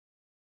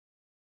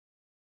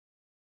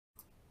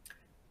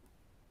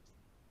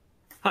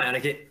Hi,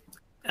 Aniket.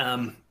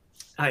 Um,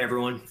 Hi,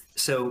 everyone.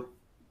 So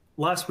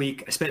last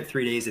week, I spent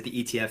 3 days at the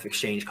ETF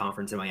Exchange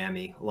Conference in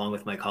Miami, along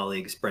with my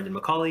colleagues Brendan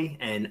McCauley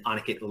and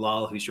Aniket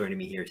Ullal, who's joining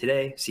me here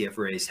today,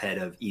 CFRA's head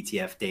of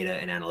ETF data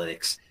and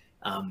analytics.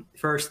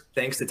 First,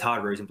 thanks to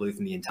Todd Rosenbluth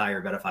and the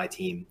entire VettaFi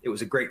team. It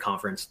was a great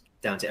conference,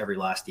 down to every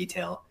last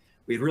detail.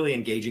 We had really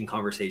engaging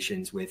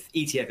conversations with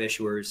ETF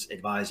issuers,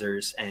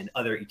 advisors, and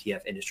other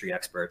ETF industry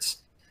experts.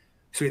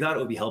 So we thought it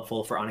would be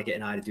helpful for Aniket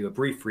and I to do a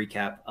brief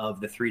recap of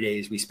the 3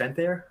 days we spent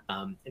there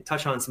and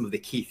touch on some of the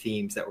key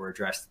themes that were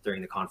addressed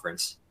during the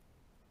conference.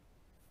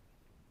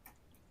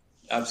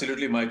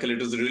 Absolutely, Michael. It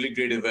was a really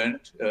great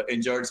event.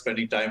 Enjoyed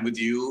spending time with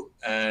you.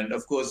 And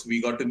of course,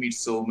 we got to meet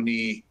so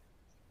many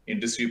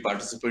industry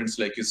participants,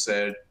 like you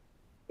said.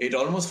 It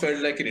almost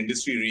felt like an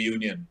industry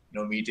reunion,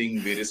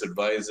 meeting various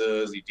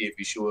advisors, ETF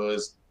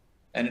issuers.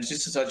 And it's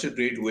just such a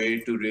great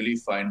way to really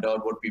find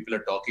out what people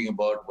are talking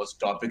about, what's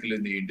topical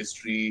in the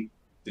industry,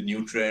 the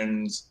new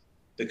trends,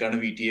 the kind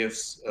of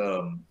ETFs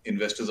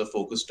investors are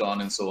focused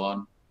on, and so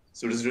on.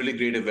 So it was a really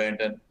great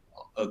event and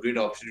a great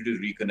opportunity to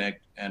reconnect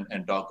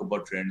and talk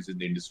about trends in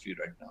the industry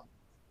right now.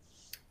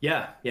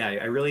 Yeah,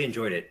 I really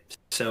enjoyed it.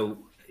 So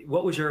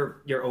what was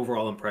your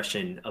overall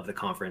impression of the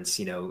conference,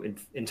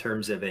 in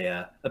terms of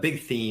a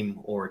big theme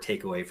or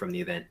takeaway from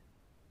the event?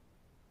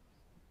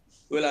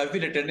 Well, I've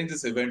been attending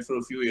this event for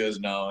a few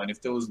years now, and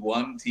if there was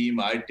one theme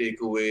I'd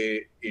take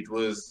away, it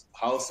was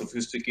how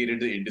sophisticated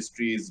the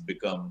industry has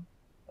become.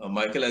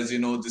 Michael, as you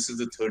know, this is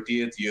the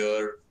 30th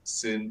year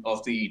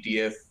of the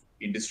ETF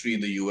industry in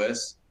the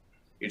US.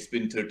 It's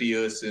been 30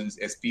 years since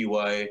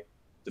SPY,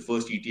 the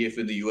first ETF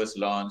in the US,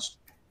 launched.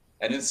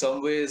 And in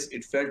some ways,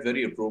 it felt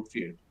very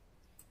appropriate.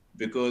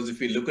 Because if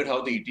we look at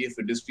how the ETF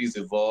industry has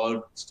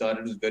evolved,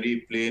 started with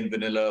very plain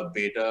vanilla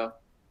beta,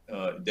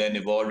 then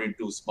evolved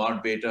into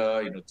smart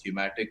beta,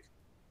 thematic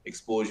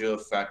exposure,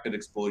 factor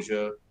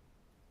exposure.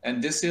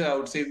 And this year, I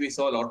would say we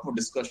saw a lot more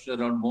discussion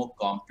around more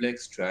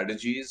complex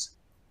strategies,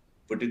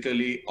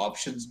 particularly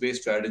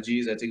options-based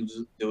strategies. I think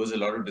there was a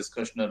lot of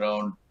discussion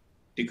around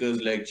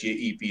tickers like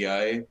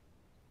JEPI,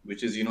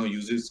 which is,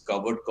 uses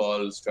covered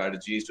call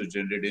strategies to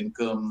generate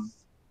income,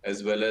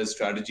 as well as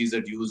strategies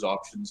that use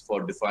options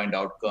for defined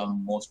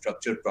outcome, more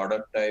structured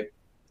product type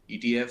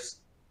ETFs.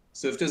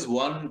 So if there's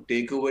one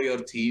takeaway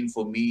or theme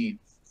for me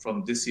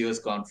from this year's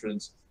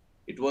conference,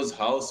 it was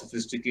how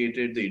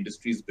sophisticated the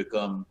industry's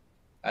become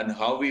and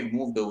how we've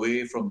moved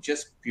away from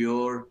just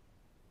pure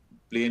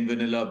plain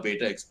vanilla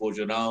beta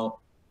exposure. Now,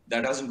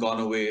 that hasn't gone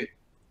away.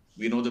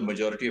 We know the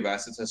majority of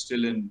assets are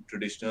still in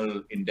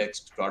traditional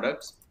indexed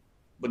products,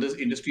 but this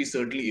industry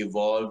certainly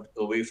evolved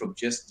away from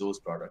just those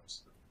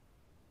products.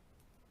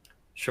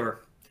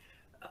 Sure.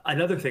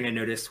 Another thing I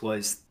noticed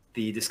was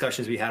the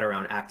discussions we had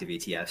around active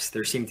ETFs.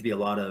 There seemed to be a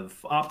lot of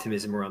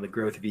optimism around the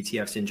growth of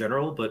ETFs in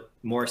general, but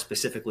more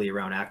specifically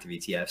around active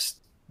ETFs.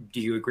 Do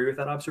you agree with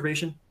that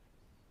observation?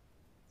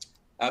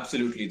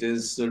 Absolutely.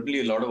 There's certainly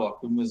a lot of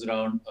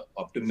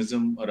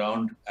optimism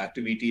around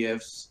active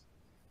ETFs.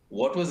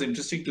 What was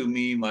interesting to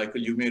me, Michael,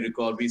 you may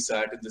recall we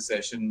sat in the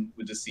session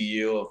with the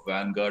CEO of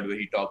Vanguard where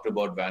he talked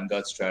about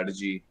Vanguard's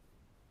strategy.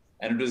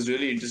 And it was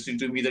really interesting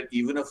to me that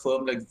even a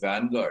firm like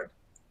Vanguard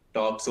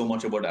talks so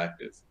much about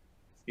active.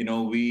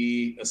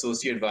 We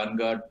associate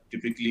Vanguard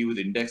typically with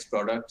index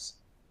products.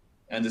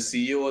 And the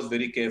CEO was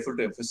very careful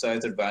to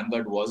emphasize that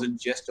Vanguard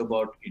wasn't just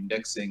about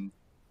indexing.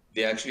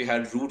 They actually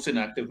had roots in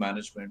active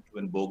management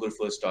when Bogle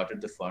first started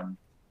the fund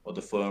or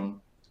the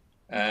firm.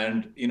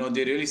 And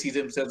they really see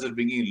themselves as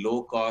bringing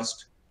low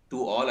cost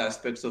to all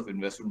aspects of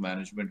investment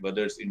management,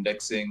 whether it's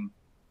indexing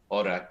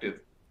or active.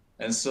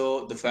 And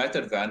so the fact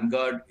that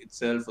Vanguard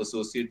itself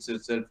associates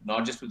itself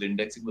not just with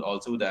indexing, but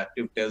also with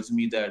active tells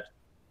me that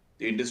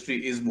the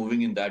industry is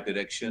moving in that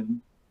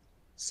direction.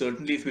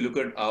 Certainly, if we look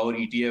at our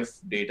ETF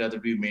data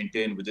that we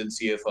maintain within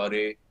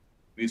CFRA,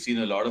 we've seen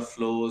a lot of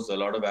flows, a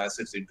lot of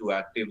assets into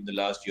active in the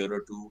last year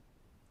or two.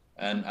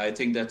 And I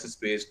think that's a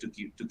space to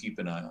keep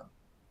an eye on.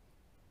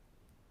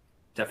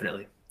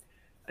 Definitely.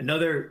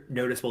 Another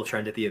noticeable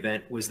trend at the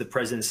event was the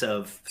presence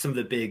of some of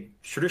the big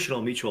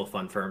traditional mutual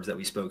fund firms that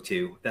we spoke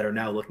to that are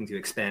now looking to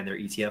expand their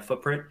ETF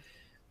footprint.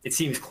 It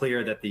seems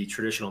clear that the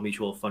traditional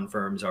mutual fund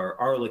firms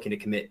are looking to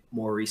commit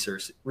more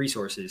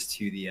resources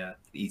to the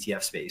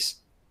ETF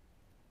space.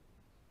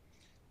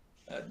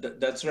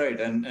 That's right.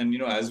 And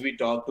as we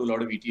talk to a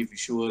lot of ETF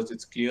issuers,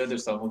 it's clear that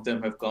some of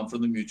them have come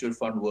from the mutual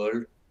fund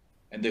world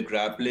and they're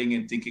grappling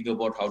and thinking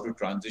about how to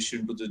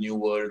transition to the new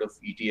world of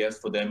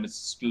ETFs. For them, it's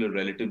still a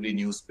relatively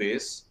new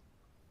space.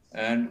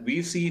 And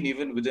we've seen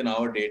even within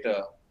our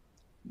data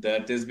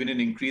that there's been an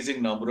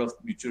increasing number of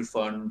mutual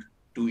fund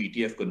to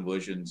ETF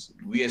conversions.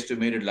 We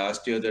estimated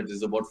last year that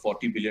there's about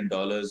 $40 billion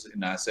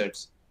in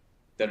assets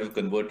that have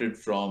converted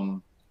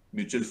from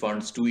mutual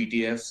funds to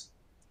ETFs.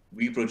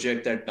 We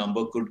project that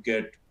number could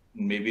get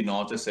maybe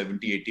north of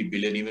 70, 80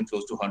 billion, even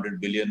close to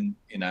 100 billion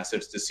in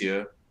assets this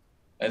year.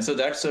 And so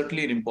that's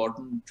certainly an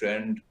important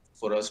trend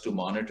for us to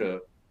monitor.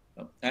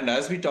 And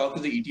as we talk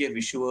to the ETF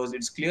issuers,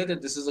 it's clear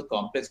that this is a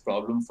complex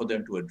problem for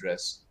them to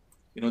address.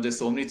 there's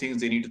so many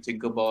things they need to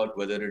think about,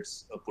 whether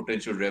it's a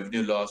potential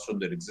revenue loss from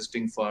their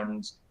existing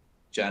funds,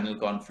 channel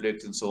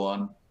conflicts, and so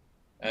on.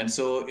 And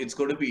so it's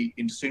going to be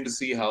interesting to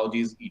see how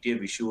these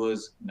ETF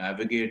issuers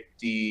navigate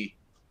the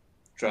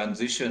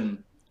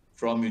transition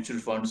from mutual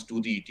funds to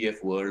the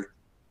ETF world.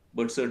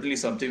 But certainly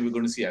something we're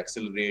going to see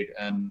accelerate.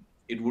 And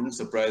it wouldn't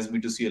surprise me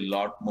to see a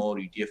lot more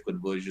ETF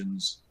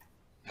conversions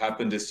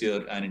happen this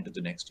year and into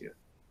the next year.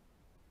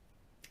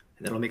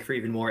 And that'll make for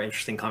even more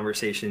interesting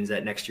conversations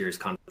at next year's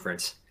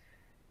conference.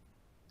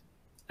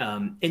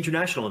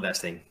 International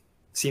investing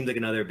seemed like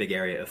another big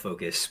area of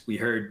focus. We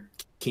heard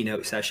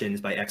keynote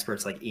sessions by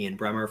experts like Ian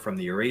Bremmer from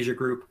the Eurasia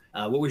Group.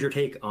 What was your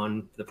take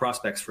on the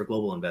prospects for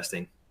global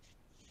investing?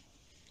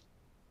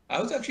 I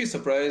was actually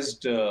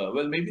surprised,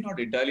 well, maybe not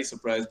entirely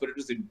surprised, but it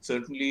was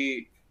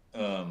certainly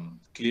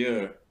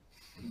clear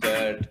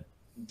that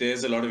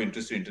there's a lot of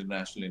interest in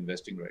international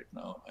investing right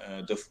now.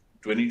 The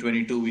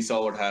 2022, we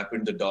saw what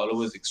happened. The dollar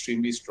was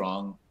extremely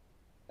strong.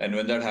 And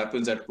when that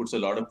happens, that puts a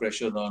lot of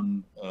pressure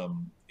on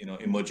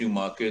emerging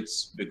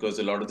markets, because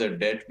a lot of their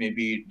debt may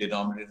be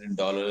denominated in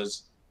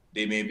dollars.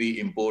 They may be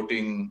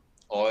importing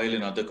oil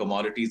and other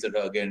commodities that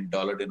are, again,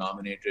 dollar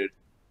denominated.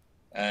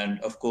 And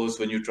of course,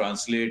 when you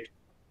translate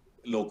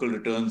local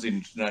returns in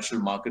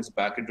international markets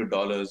back into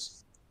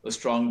dollars, a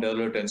strong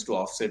dollar tends to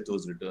offset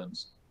those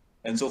returns.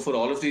 And so for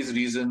all of these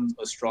reasons,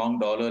 a strong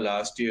dollar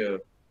last year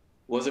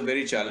was a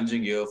very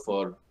challenging year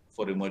for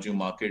emerging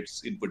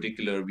markets. In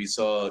particular, we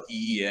saw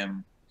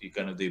EEM,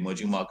 the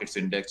emerging markets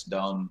index,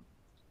 down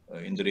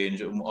in the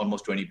range of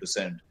almost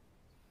 20%.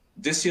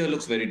 This year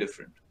looks very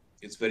different.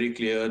 It's very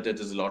clear that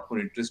there's a lot more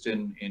interest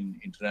in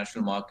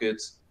international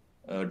markets.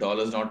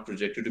 Dollar's not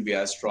projected to be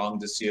as strong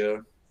this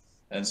year.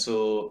 And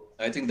so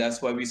I think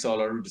that's why we saw a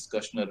lot of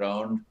discussion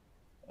around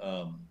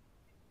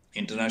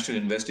international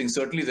investing.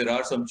 Certainly, there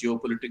are some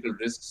geopolitical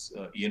risks.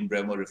 Ian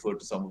Bremmer referred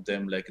to some of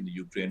them, like in the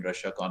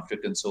Ukraine-Russia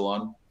conflict and so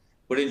on.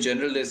 But in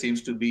general, there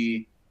seems to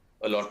be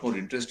a lot more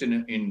interest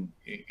in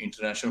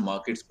international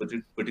markets,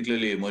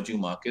 particularly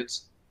emerging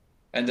markets.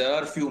 And there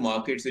are a few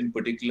markets in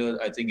particular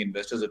I think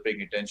investors are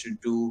paying attention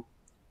to.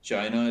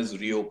 China is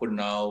reopened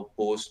now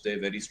post their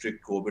very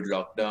strict COVID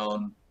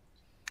lockdown.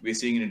 We're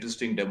seeing an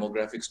interesting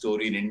demographic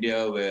story in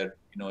India where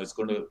it's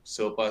going to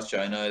surpass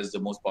China as the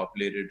most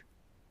populated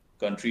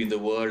country in the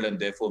world, and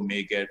therefore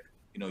may get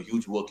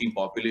huge working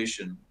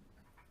population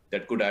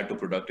that could add to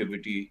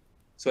productivity.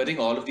 So I think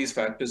all of these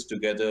factors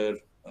together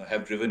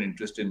have driven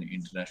interest in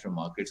international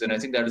markets, and I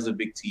think that is a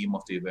big theme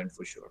of the event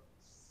for sure.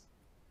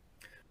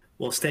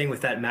 Well, staying with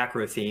that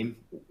macro theme,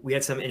 we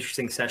had some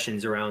interesting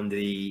sessions around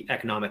the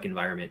economic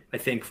environment. I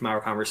think from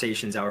our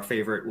conversations, our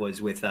favorite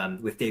was with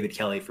David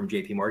Kelly from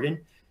JP Morgan.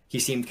 He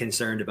seemed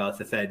concerned about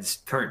the Fed's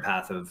current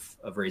path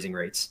of raising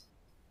rates.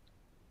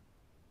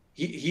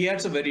 He had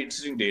some very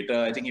interesting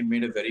data. I think he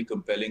made a very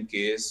compelling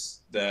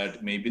case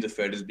that maybe the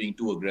Fed is being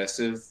too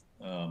aggressive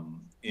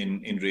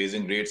in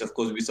raising rates. Of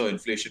course, we saw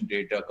inflation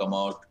data come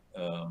out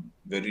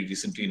very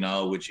recently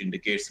now, which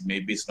indicates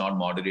maybe it's not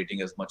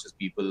moderating as much as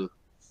people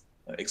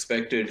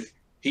expected.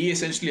 He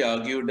essentially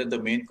argued that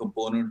the main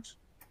component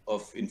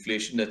of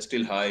inflation that's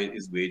still high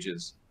is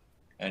wages.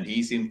 And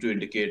he seemed to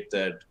indicate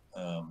that,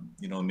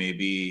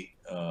 maybe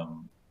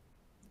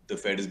the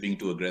Fed is being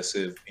too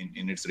aggressive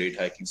in its rate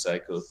hiking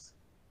cycle.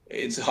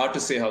 It's hard to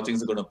say how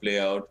things are going to play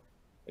out.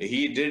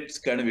 He did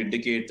kind of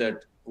indicate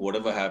that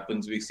whatever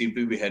happens, we seem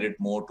to be headed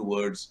more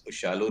towards a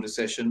shallow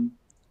recession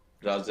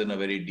rather than a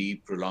very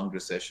deep, prolonged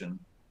recession.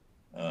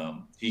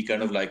 He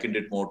kind of likened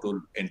it more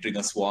to entering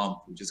a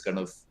swamp, which is kind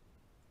of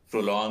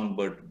prolonged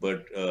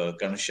but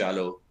kind of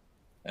shallow.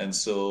 And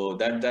so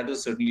that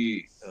was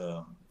certainly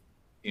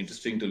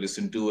interesting to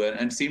listen to,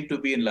 and seemed to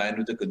be in line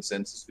with the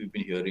consensus we've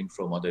been hearing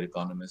from other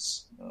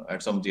economists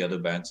at some of the other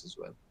banks as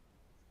well.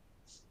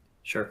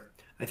 Sure.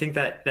 I think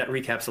that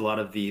recaps a lot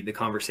of the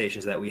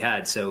conversations that we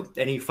had. So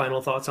any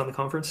final thoughts on the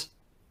conference?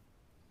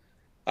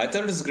 I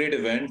thought it was a great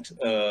event.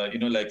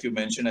 Like you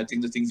mentioned, I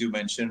think the things you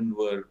mentioned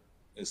were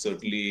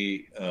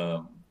certainly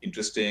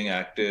interesting,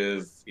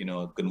 active,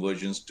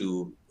 convergence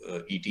to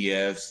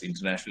ETFs,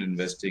 international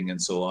investing,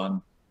 and so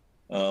on.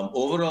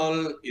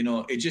 Overall,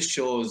 it just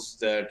shows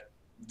that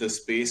the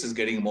space is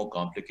getting more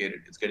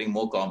complicated. It's getting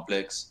more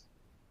complex.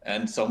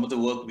 And some of the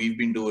work we've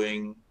been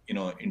doing,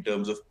 in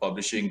terms of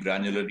publishing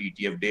granular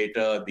ETF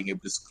data, being able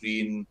to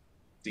screen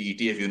the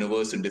ETF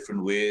universe in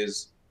different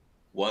ways.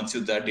 Once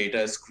that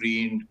data is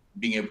screened,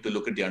 being able to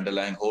look at the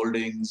underlying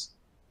holdings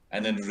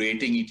and then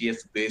rating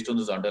ETFs based on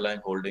those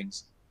underlying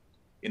holdings.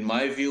 In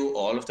my view,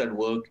 all of that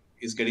work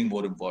is getting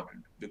more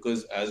important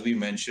because, as we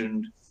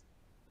mentioned,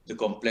 the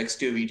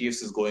complexity of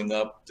ETFs is going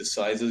up, the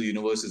size of the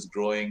universe is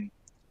growing,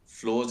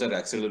 flows are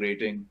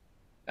accelerating.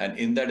 And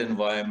in that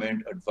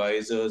environment,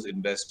 advisors,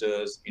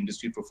 investors,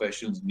 industry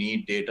professionals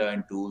need data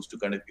and tools to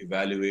kind of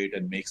evaluate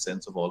and make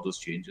sense of all those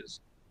changes.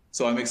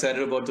 So I'm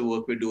excited about the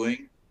work we're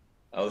doing.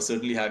 I was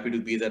certainly happy to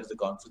be there at the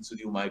conference with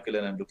you, Michael,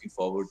 and I'm looking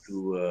forward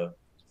to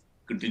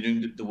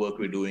continuing the work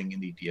we're doing in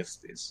the ETF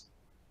space.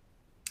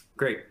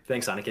 Great.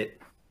 Thanks, Aniket.